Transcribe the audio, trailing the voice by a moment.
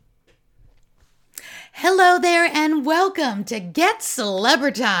there, and welcome to Get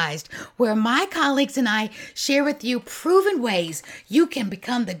Celebritized, where my colleagues and I share with you proven ways you can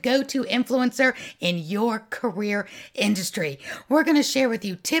become the go-to influencer in your career industry. We're going to share with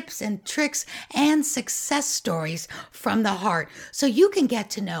you tips and tricks and success stories from the heart so you can get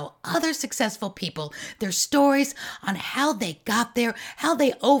to know other successful people, their stories on how they got there, how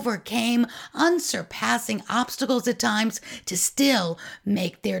they overcame unsurpassing obstacles at times to still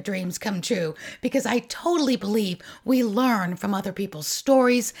make their dreams come true. Because I totally believe we learn from other people's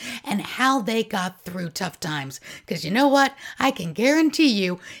stories and how they got through tough times. Because you know what? I can guarantee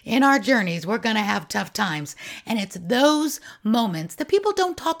you in our journeys, we're going to have tough times. And it's those moments that people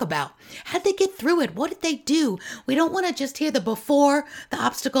don't talk about. How'd they get through it? What did they do? We don't want to just hear the before, the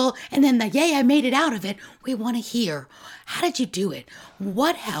obstacle, and then the yay, I made it out of it. We want to hear, how did you do it?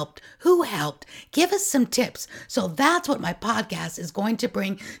 What helped? Who helped? Give us some tips. So that's what my podcast is going to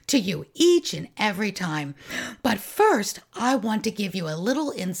bring to you each and every time. But first, I want to give you a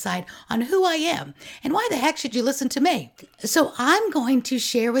little insight on who I am and why the heck should you listen to me? So I'm going to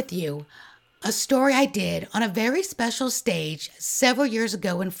share with you a story I did on a very special stage several years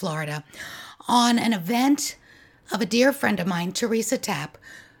ago in Florida on an event of a dear friend of mine, Teresa Tapp,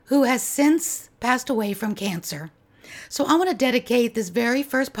 who has since passed away from cancer. So I want to dedicate this very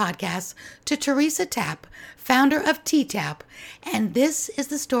first podcast to Teresa Tapp, founder of T-Tap, and this is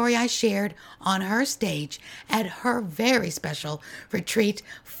the story I shared on her stage at her very special retreat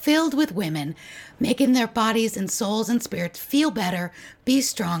filled with women making their bodies and souls and spirits feel better, be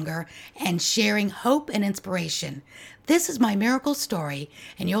stronger, and sharing hope and inspiration. This is my miracle story,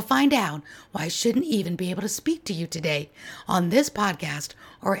 and you'll find out why I shouldn't even be able to speak to you today on this podcast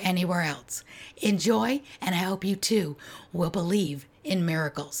or anywhere else. Enjoy, and I hope you too will believe in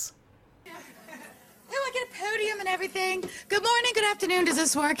miracles. Oh, I get a podium and everything. Good morning, good afternoon. Does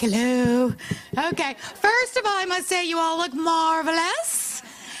this work? Hello. Okay. First of all, I must say you all look marvelous.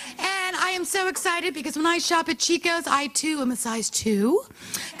 And I am so excited because when I shop at Chico's, I too am a size 2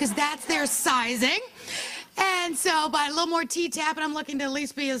 because that's their sizing. And so by a little more T-Tap, and I'm looking to at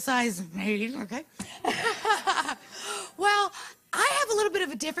least be a size 8, okay? Well, I have a little bit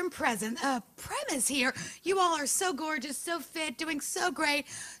of a different premise here. You all are so gorgeous, so fit, doing so great,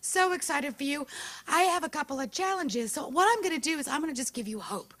 so excited for you. I have a couple of challenges. So what I'm going to do is I'm going to just give you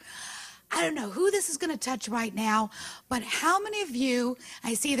hope. I don't know who this is going to touch right now, but how many of you,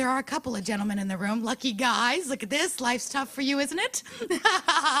 I see there are a couple of gentlemen in the room, lucky guys, look at this, life's tough for you, isn't it?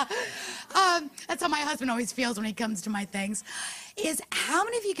 That's how my husband always feels when he comes to my things, is how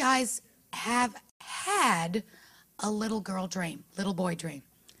many of you guys have had a little girl dream, little boy dream?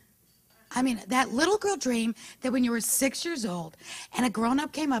 I mean, that little girl dream that when you were 6 years old and a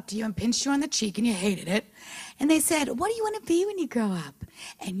grown-up came up to you and pinched you on the cheek and you hated it, and they said, what do you want to be when you grow up?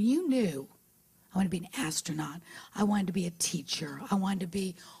 And you knew, I want to be an astronaut. I wanted to be a teacher. I wanted to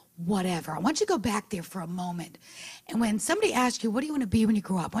be whatever. I want you to go back there for a moment. And when somebody asks you, what do you want to be when you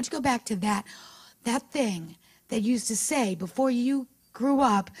grow up? I want you to go back to that thing that you used to say before you grew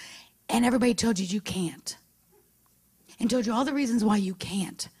up and everybody told you you can't. And told you all the reasons why you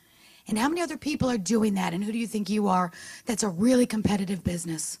can't. And how many other people are doing that? And who do you think you are? That's a really competitive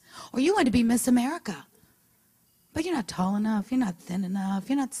business. Or you want to be Miss America. But you're not tall enough. You're not thin enough.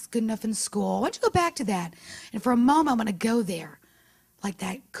 You're not good enough in school. Why don't you go back to that? And for a moment, I'm going to go there. Like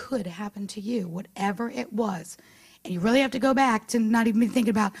that could happen to you, whatever it was. And you really have to go back to not even thinking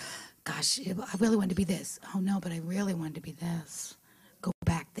about, gosh, I really wanted to be this. Oh, no, but I really wanted to be this. Go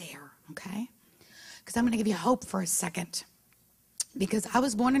back there, okay? Because I'm going to give you hope for a second. Because I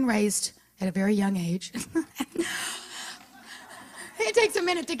was born and raised at a very young age. It takes a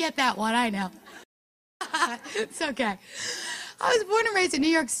minute to get that one, I know. It's okay. I was born and raised in New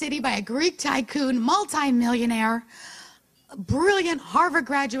York City by a Greek tycoon, multi-millionaire, brilliant Harvard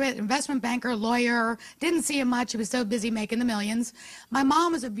graduate, investment banker, lawyer. Didn't see him much. He was so busy making the millions. My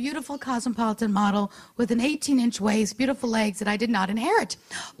mom was a beautiful cosmopolitan model with an 18-inch waist, beautiful legs that I did not inherit.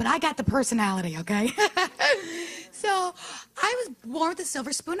 But I got the personality, okay? So I was born with a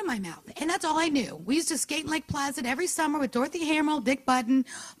silver spoon in my mouth, and that's all I knew. We used to skate in Lake Placid every summer with Dorothy Hamill, Dick Button,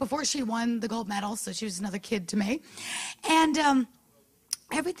 before she won the gold medal, so she was another kid to me. And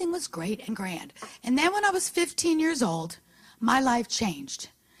everything was great and grand. And then when I was 15 years old, my life changed.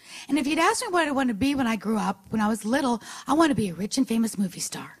 And if you'd asked me what I wanted to be when I grew up, when I was little, I wanted to be a rich and famous movie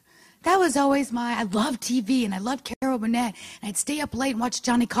star. That was always I loved TV, and I loved Carol Burnett, and I'd stay up late and watch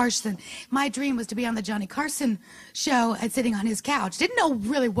Johnny Carson. My dream was to be on the Johnny Carson show and sitting on his couch. Didn't know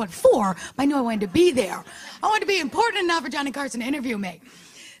really what for, but I knew I wanted to be there. I wanted to be important enough for Johnny Carson to interview me.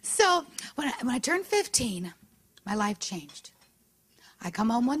 So when I turned 15, my life changed. I come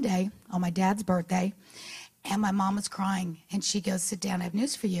home one day on my dad's birthday, And my mom was crying, and she goes, sit down, I have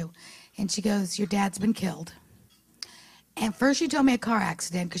news for you. And she goes, your dad's been killed. And first she told me a car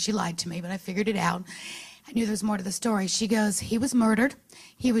accident because she lied to me, but I figured it out. I knew there was more to the story. She goes, he was murdered.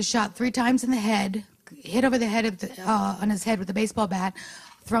 He was shot 3 times in the head, hit over the head on his head with a baseball bat,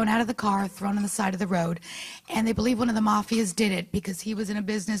 thrown out of the car, thrown on the side of the road. And they believe one of the mafias did it because he was in a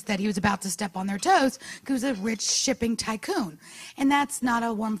business that he was about to step on their toes because he was a rich shipping tycoon. And that's not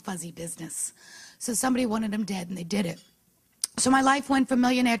a warm, fuzzy business. So somebody wanted him dead, and they did it. So my life went from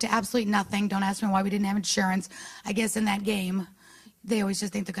millionaire to absolute nothing. Don't ask me why we didn't have insurance. I guess in that game, they always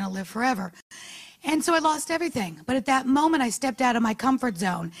just think they're going to live forever. And so I lost everything. But at that moment, I stepped out of my comfort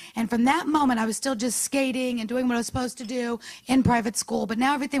zone. And from that moment, I was still just skating and doing what I was supposed to do in private school. But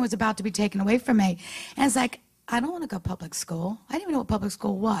now everything was about to be taken away from me. And it's like, I don't want to go to public school. I didn't even know what public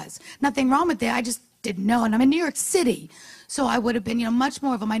school was. Nothing wrong with it. I just didn't know. And I'm in New York City. So I would have been, much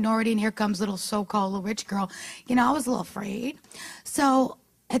more of a minority. And here comes little so-called little rich girl. I was a little afraid. So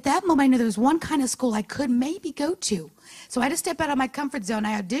at that moment, I knew there was one kind of school I could maybe go to. So I had to step out of my comfort zone.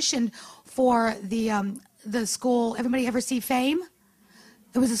 I auditioned for the school. Everybody ever see Fame?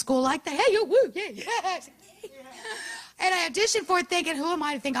 There was a school like that. Hey, you, woo, yeah, yeah. And I auditioned for it thinking, who am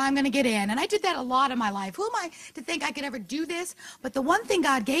I to think I'm going to get in? And I did that a lot in my life. Who am I to think I could ever do this? But the one thing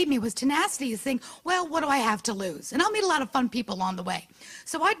God gave me was tenacity to think, well, what do I have to lose? And I'll meet a lot of fun people along the way.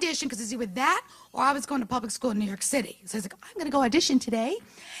 So I auditioned because it's either that or I was going to public school in New York City. So I was like, I'm going to go audition today.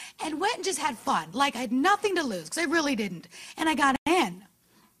 And went and just had fun. Like I had nothing to lose because I really didn't. And I got in.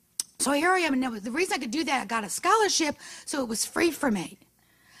 So here I am. And the reason I could do that, I got a scholarship, so it was free for me.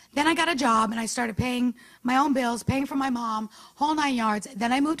 Then I got a job, and I started paying my own bills, paying for my mom, whole 9 yards.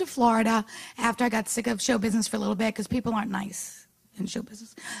 Then I moved to Florida after I got sick of show business for a little bit because people aren't nice in show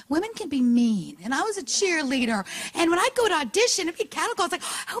business. Women can be mean, and I was a cheerleader. And when I go to audition, it'd be cattle calls like,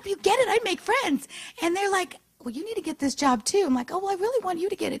 I hope you get it. I'd make friends. And they're like, well, you need to get this job, too. I'm like, oh, well, I really want you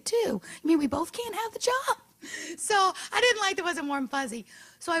to get it, too. I mean, we both can't have the job. So I didn't like that it wasn't warm fuzzy.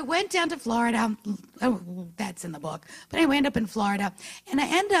 So I went down to Florida. Oh, that's in the book. But anyway, I ended up in Florida. And I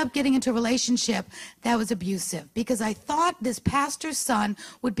ended up getting into a relationship that was abusive because I thought this pastor's son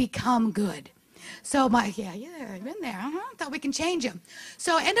would become good. So yeah, I've been there. Thought we can change him.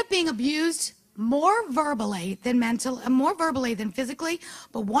 So I ended up being abused more verbally than physically,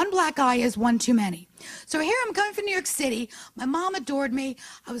 but one black eye is one too many. So here I'm coming from New York City. My mom adored me.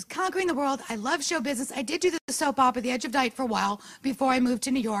 I was conquering the world. I love show business. I did do the soap opera, The Edge of Night, for a while before I moved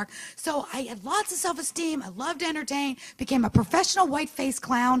to New York. So I had lots of self-esteem. I loved to entertain, became a professional white-faced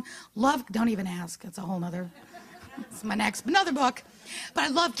clown. Don't even ask. It's a whole nother, it's another book. But I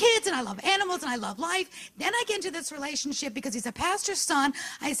love kids, and I love animals, and I love life. Then I get into this relationship because he's a pastor's son.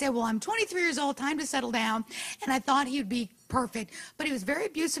 I said, well, I'm 23 years old, time to settle down. And I thought he would be perfect. But he was very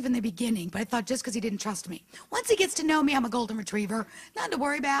abusive in the beginning, but I thought just because he didn't trust me. Once he gets to know me, I'm a golden retriever. Nothing to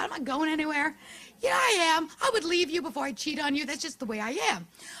worry about. I'm not going anywhere. Yeah, I am. I would leave you before I cheat on you. That's just the way I am.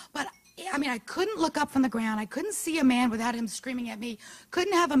 But I mean, I couldn't look up from the ground. I couldn't see a man without him screaming at me.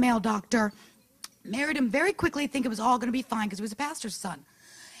 Couldn't have a male doctor. Married him very quickly, think it was all going to be fine because he was a pastor's son.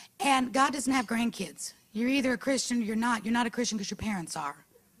 And God doesn't have grandkids. You're either a Christian or you're not. You're not a Christian because your parents are.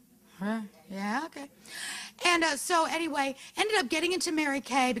 Huh? Yeah, okay. And so anyway, ended up getting into Mary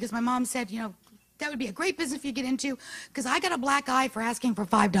Kay because my mom said, that would be a great business for you to get into because I got a black eye for asking for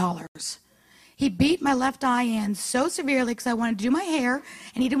 $5. He beat my left eye in so severely because I wanted to do my hair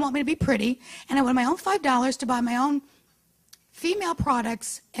and he didn't want me to be pretty. And I wanted my own $5 to buy my own female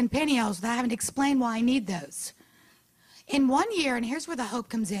products and pantyhose without having to explain why I need those. In 1 year, and here's where the hope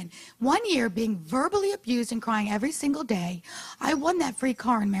comes in, 1 year being verbally abused and crying every single day, I won that free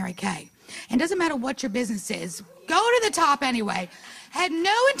car in Mary Kay. And it doesn't matter what your business is, go to the top anyway. Had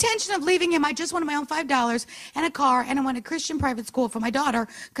no intention of leaving him. I just wanted my own $5 and a car, and I wanted a Christian private school for my daughter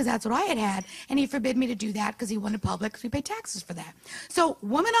because that's what I had. And he forbid me to do that because he wanted public because we pay taxes for that. So,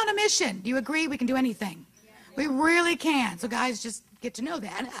 woman on a mission. Do you agree? We can do anything. We really can. So guys, just get to know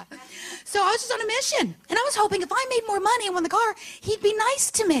that. So I was just on a mission. And I was hoping if I made more money and won the car, he'd be nice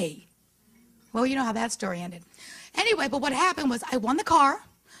to me. Well, you know how that story ended. Anyway, but what happened was I won the car,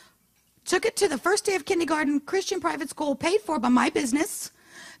 took it to the first day of kindergarten, Christian private school, paid for by my business.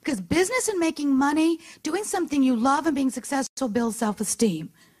 Because business and making money, doing something you love and being successful builds self-esteem.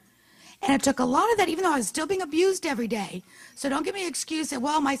 And it took a lot of that, even though I was still being abused every day. So don't give me an excuse that,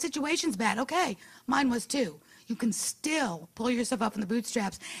 well, my situation's bad. Okay, mine was too. You can still pull yourself up in the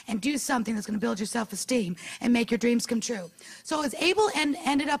bootstraps and do something that's going to build your self-esteem and make your dreams come true. So I was able and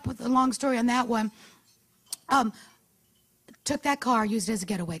ended up with a long story on that one. Took that car, used it as a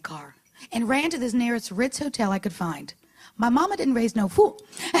getaway car, and ran to this nearest Ritz hotel I could find. My mama didn't raise no fool.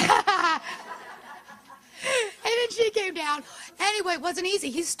 he came down. Anyway, it wasn't easy.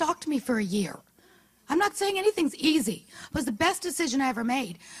 He stalked me for a year. I'm not saying anything's easy. It was the best decision I ever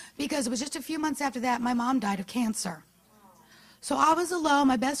made because it was just a few months after that my mom died of cancer. So I was alone.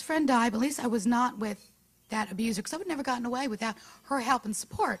 My best friend died, but at least I was not with that abuser because I would have never gotten away without her help and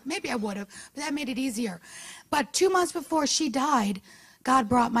support. Maybe I would have, but that made it easier. But 2 months before she died, God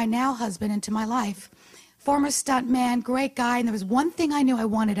brought my now husband into my life. Former stuntman, great guy, and there was one thing I knew I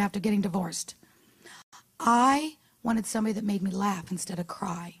wanted after getting divorced. I wanted somebody that made me laugh instead of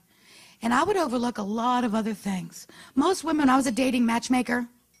cry. And I would overlook a lot of other things. Most women, I was a dating matchmaker.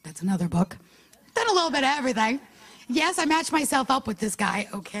 That's another book. Done a little bit of everything. Yes, I matched myself up with this guy,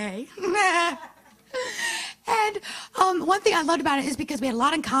 okay. And one thing I loved about it is because we had a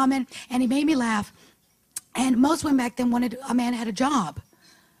lot in common, and he made me laugh. And most women back then wanted a man who had a job.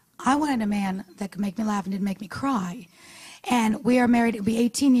 I wanted a man that could make me laugh and didn't make me cry. And we are married. It'll be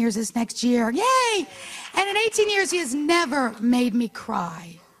 18 years this next year. Yay! And in 18 years, he has never made me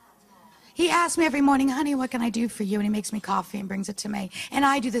cry. He asks me every morning, honey, what can I do for you? And he makes me coffee and brings it to me. And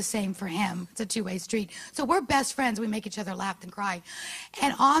I do the same for him. It's a two-way street. So we're best friends. We make each other laugh and cry.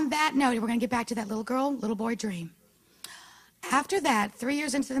 And on that note, we're going to get back to that little girl, little boy dream. After that, 3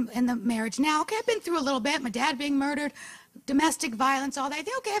 years into the marriage, now, okay, I've been through a little bit. My dad being murdered, domestic violence, all that. I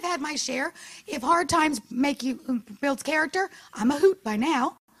think, okay, I've had my share. If hard times make you build character, I'm a hoot by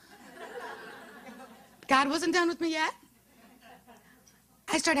now. God wasn't done with me yet.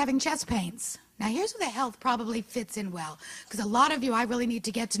 I started having chest pains. Now, here's where the health probably fits in well, because a lot of you I really need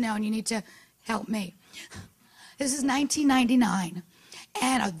to get to know, and you need to help me. This is 1999,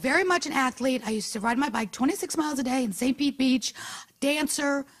 and I was very much an athlete. I used to ride my bike 26 miles a day in St. Pete Beach,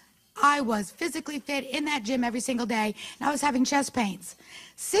 dancer. I was physically fit in that gym every single day, and I was having chest pains.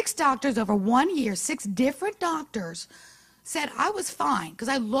 6 doctors over 1 year, 6 different doctors said I was fine because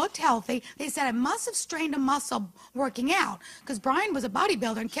I looked healthy. They said I must have strained a muscle working out because Brian was a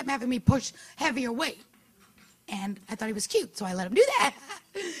bodybuilder and kept having me push heavier weight. And I thought he was cute, so I let him do that.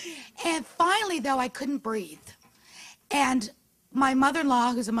 And finally, though, I couldn't breathe. And my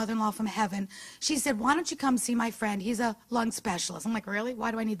mother-in-law, who's a mother-in-law from heaven, she said, why don't you come see my friend? He's a lung specialist. I'm like, really? Why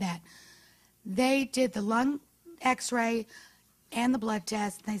do I need that? They did the lung x-ray and the blood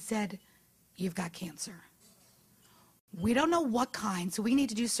test, and they said, you've got cancer. We don't know what kind, so we need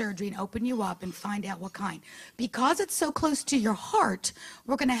to do surgery and open you up and find out what kind. Because it's so close to your heart,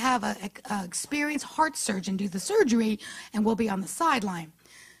 we're going to have an experienced heart surgeon do the surgery, and we'll be on the sideline.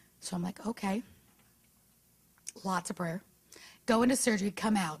 So I'm like, okay. Lots of prayer. Go into surgery,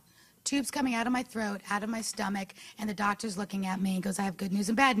 come out. Tubes coming out of my throat, out of my stomach, and the doctor's looking at me and goes, I have good news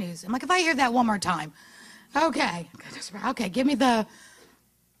and bad news. I'm like, if I hear that one more time, okay, give me the...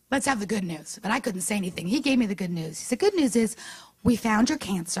 Let's have the good news. But I couldn't say anything. He gave me the good news. He said, good news is we found your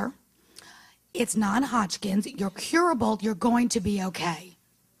cancer. It's non-Hodgkin's. You're curable. You're going to be okay.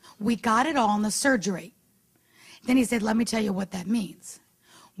 We got it all in the surgery. Then he said, let me tell you what that means.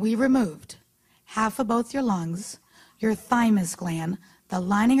 We removed half of both your lungs, your thymus gland, the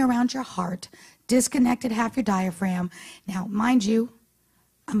lining around your heart, disconnected half your diaphragm. Now, mind you,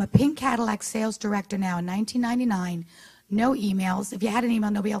 I'm a pink Cadillac sales director now in 1999. No emails. If you had an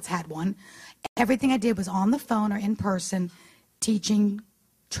email, nobody else had one. Everything I did was on the phone or in person, teaching,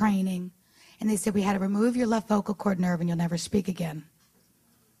 training. And they said we had to remove your left vocal cord nerve and you'll never speak again.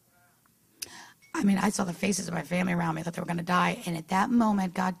 I mean, I saw the faces of my family around me. I thought they were going to die. And at that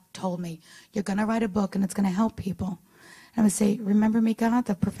moment, God told me, you're going to write a book and it's going to help people. And I would say, remember me, God,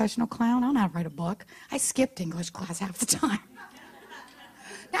 the professional clown? I don't know how to write a book. I skipped English class half the time.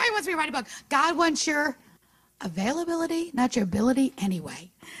 Now he wants me to write a book. God wants your availability, not your ability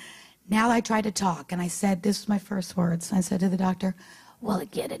anyway. Now I tried to talk, and I said, this was my first words. I said to the doctor, will it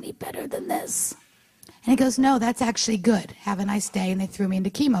get any better than this? And he goes, no, that's actually good. Have a nice day. And they threw me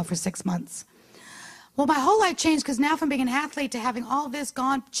into chemo for 6 months. Well, my whole life changed because now from being an athlete to having all this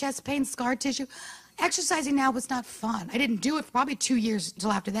gone, chest pain, scar tissue, exercising now was not fun. I didn't do it for probably 2 years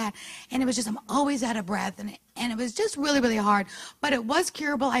until after that. And it was just, I'm always out of breath. And it was just really, really hard. But it was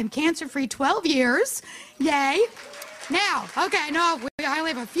curable. I'm cancer-free 12 years. Yay. Now, okay, no, I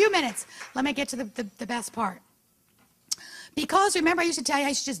only have a few minutes. Let me get to the best part. Because, remember, I used to tell you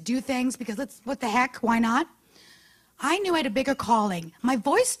I should just do things because what the heck, why not? I knew I had a bigger calling. My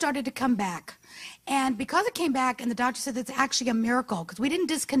voice started to come back. And because it came back, and the doctor said it's actually a miracle, because we didn't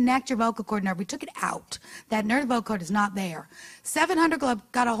disconnect your vocal cord nerve. We took it out. That nerve vocal cord is not there. 700 Club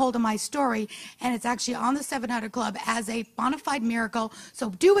got a hold of my story, and it's actually on the 700 Club as a bona fide miracle.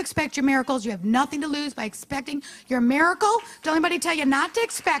 So do expect your miracles. You have nothing to lose by expecting your miracle. Don't anybody tell you not to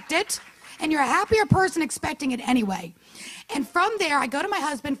expect it. and you're a happier person expecting it anyway. And from there, I go to my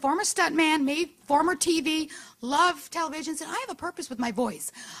husband, former stuntman, me, former TV, love television, said, I have a purpose with my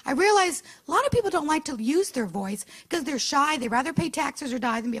voice. I realize a lot of people don't like to use their voice because they're shy. They'd rather pay taxes or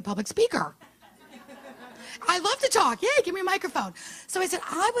die than be a public speaker. I love to talk. Yeah, give me a microphone. So I said,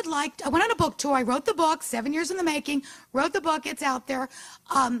 I went on a book tour. I wrote the book, 7 years in the making, wrote the book, it's out there.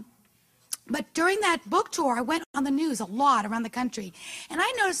 But during that book tour, I went on the news a lot around the country. And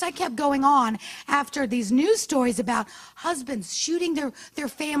I noticed I kept going on after these news stories about husbands shooting their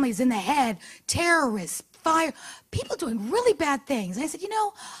families in the head, terrorists, fire, people doing really bad things. And I said,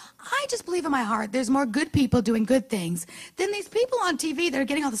 I just believe in my heart there's more good people doing good things than these people on TV that are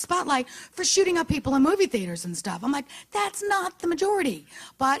getting all the spotlight for shooting up people in movie theaters and stuff. I'm like, that's not the majority.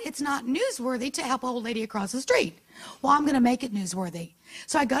 But it's not newsworthy to help an old lady across the street. Well, I'm going to make it newsworthy.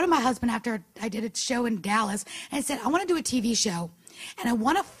 So I go to my husband after I did a show in Dallas, and I said, I want to do a TV show. And I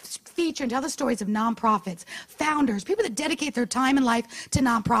want to feature and tell the stories of nonprofits, founders, people that dedicate their time and life to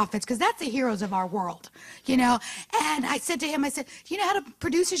nonprofits, because that's the heroes of our world, And I said to him, do you know how to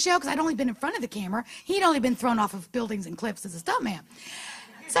produce a show? Because I'd only been in front of the camera. He'd only been thrown off of buildings and cliffs as a stuntman.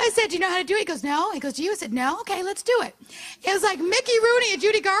 So I said, do you know how to do it? He goes, no. He goes, do you? I said, no. Okay, let's do it. It was like Mickey Rooney and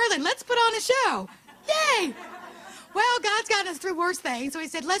Judy Garland. Let's put on a show. Yay. Well, God's gotten us through worse things, so he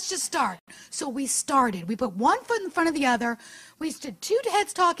said, let's just start. So we started. We put one foot in front of the other. We did 2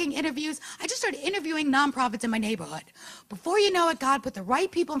 heads talking interviews. I just started interviewing nonprofits in my neighborhood. Before you know it, God put the right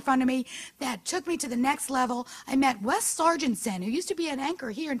people in front of me that took me to the next level. I met Wes Sargentson, who used to be an anchor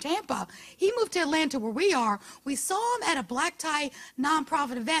here in Tampa. He moved to Atlanta, where we are. We saw him at a black tie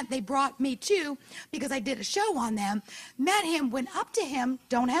nonprofit event they brought me to because I did a show on them. Met him, went up to him,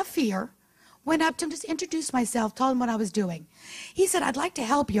 don't have fear. Went up to him, just introduced myself, told him what I was doing. He said, I'd like to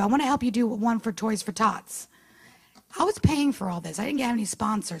help you. I want to help you do one for Toys for Tots. I was paying for all this. I didn't get any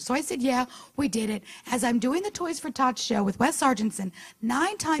sponsors. So I said, yeah, we did it. As I'm doing the Toys for Tots show with Wes Sargentson,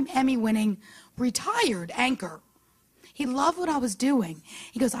 9-time Emmy-winning retired anchor. He loved what I was doing.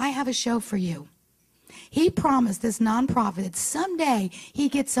 He goes, I have a show for you. He promised this nonprofit that someday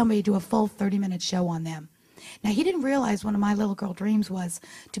he'd get somebody to do a full 30-minute show on them. Now, he didn't realize one of my little girl dreams was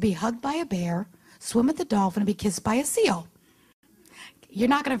to be hugged by a bear, swim with a dolphin, and be kissed by a seal. You're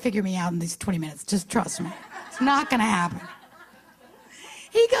not going to figure me out in these 20 minutes. Just trust me. It's not going to happen.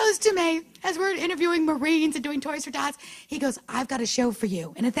 He goes to me, as we're interviewing Marines and doing Toys for Tots, he goes, I've got a show for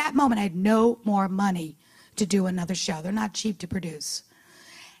you. And at that moment, I had no more money to do another show. They're not cheap to produce.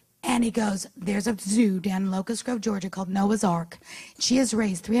 And he goes, there's a zoo down in Locust Grove, Georgia called Noah's Ark. She has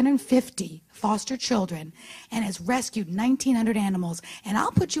raised 350 foster children and has rescued 1,900 animals. And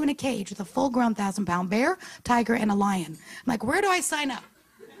I'll put you in a cage with a full-grown 1,000-pound bear, tiger, and a lion. I'm like, where do I sign up?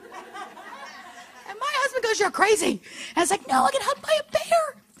 And my husband goes, you're crazy. And I was like, no, I get hugged by a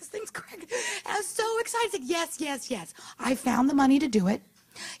bear. This thing's crazy. And I was so excited. I said, yes, yes, yes. I found the money to do it.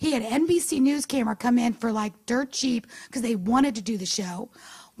 He had NBC News camera come in for like dirt cheap because they wanted to do the show.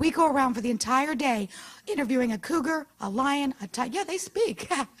 We go around for the entire day interviewing a cougar, a lion, a tiger. Yeah, they speak.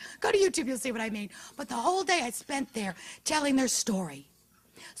 Go to YouTube, you'll see what I mean. But the whole day I spent there telling their story.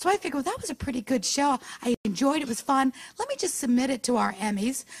 So I figured, well, that was a pretty good show. I enjoyed it. It was fun. Let me just submit it to our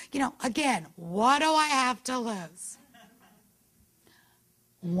Emmys. Again, what do I have to lose?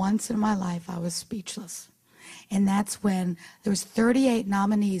 Once in my life, I was speechless. And that's when there was 38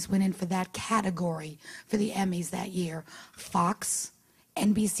 nominees went in for that category for the Emmys that year. Fox,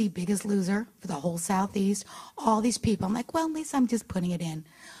 NBC Biggest Loser for the whole Southeast, all these people. I'm like, well, at least I'm just putting it in.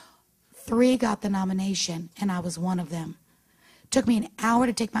 3 got the nomination, and I was one of them. It took me an hour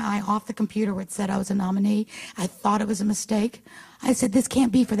to take my eye off the computer where it said I was a nominee. I thought it was a mistake. I said, this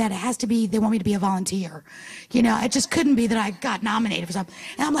can't be for that. It has to be, they want me to be a volunteer. It just couldn't be that I got nominated for something.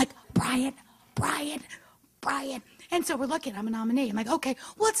 And I'm like, Brian. And so we're looking, I'm a nominee. I'm like, okay,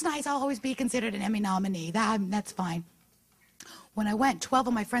 well, it's nice. I'll always be considered an Emmy nominee. That's fine. When I went, 12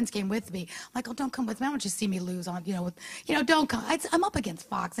 of my friends came with me. I'm like, oh, don't come with me. I want you to see me lose on, don't come. I'm up against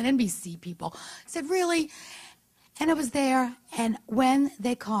Fox and NBC people. I said, really? And I was there. And when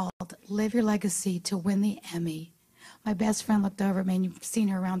they called Live Your Legacy to win the Emmy, my best friend looked over at me, and you've seen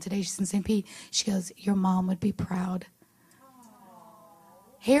her around today. She's in St. Pete. She goes, your mom would be proud.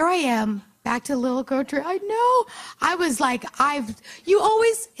 Here I am, back to the little girl dream. I know. I was like,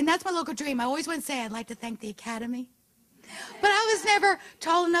 and that's my local dream. I always want to say I'd like to thank the Academy. But I was never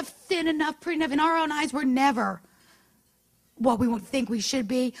tall enough, thin enough, pretty enough. In our own eyes, we're never what we would think we should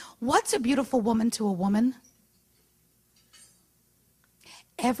be. What's a beautiful woman to a woman?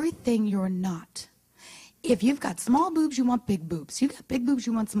 Everything you're not If you've got small boobs, you want big boobs. You got big boobs,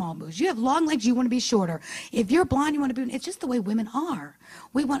 you want small boobs. You have long legs, you want to be shorter. If you're blonde, you want to be... It's just the way women are.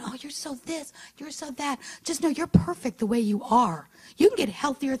 We want, oh, you're so this, you're so that. Just know you're perfect the way you are. You can get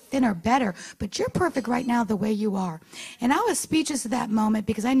healthier, thinner, better, but you're perfect right now the way you are. And I was speechless at that moment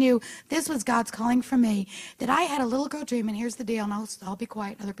because I knew this was God's calling for me, that I had a little girl dream, and here's the deal, and I'll be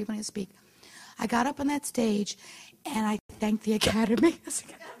quiet, other people need to speak. I got up on that stage, and I thanked the Academy.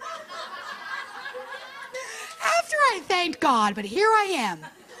 After I thanked God, but here I am,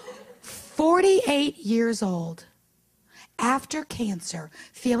 48 years old, after cancer,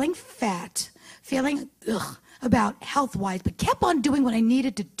 feeling fat, feeling about health-wise, but kept on doing what I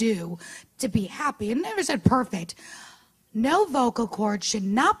needed to do to be happy, and never said perfect. No vocal cords, should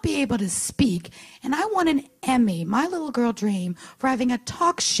not be able to speak, and I won an Emmy, my little girl dream, for having a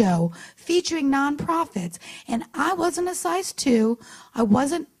talk show featuring nonprofits, and I wasn't a size 2, I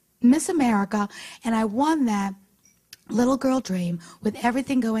wasn't Miss America, and I won that little girl dream with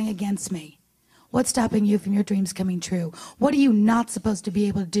everything going against me. What's stopping you from your dreams coming true? What are you not supposed to be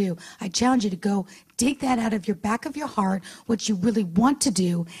able to do? I challenge you to go dig that out of your back of your heart, what you really want to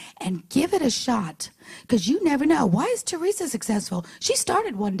do, and give it a shot. Because you never know. Why is Teresa successful? She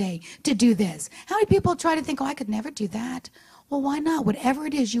started one day to do this. How many people try to think, oh, I could never do that? Well, why not? Whatever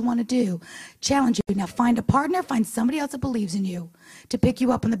it is you want to do, challenge you. Now find a partner, find somebody else that believes in you to pick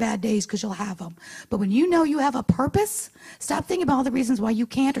you up on the bad days, because you'll have them. But when you know you have a purpose, stop thinking about all the reasons why you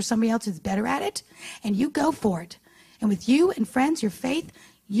can't or somebody else is better at it, and you go for it. And with you and friends, your faith,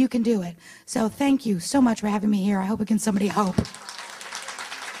 you can do it. So thank you so much for having me here. I hope it gives somebody hope.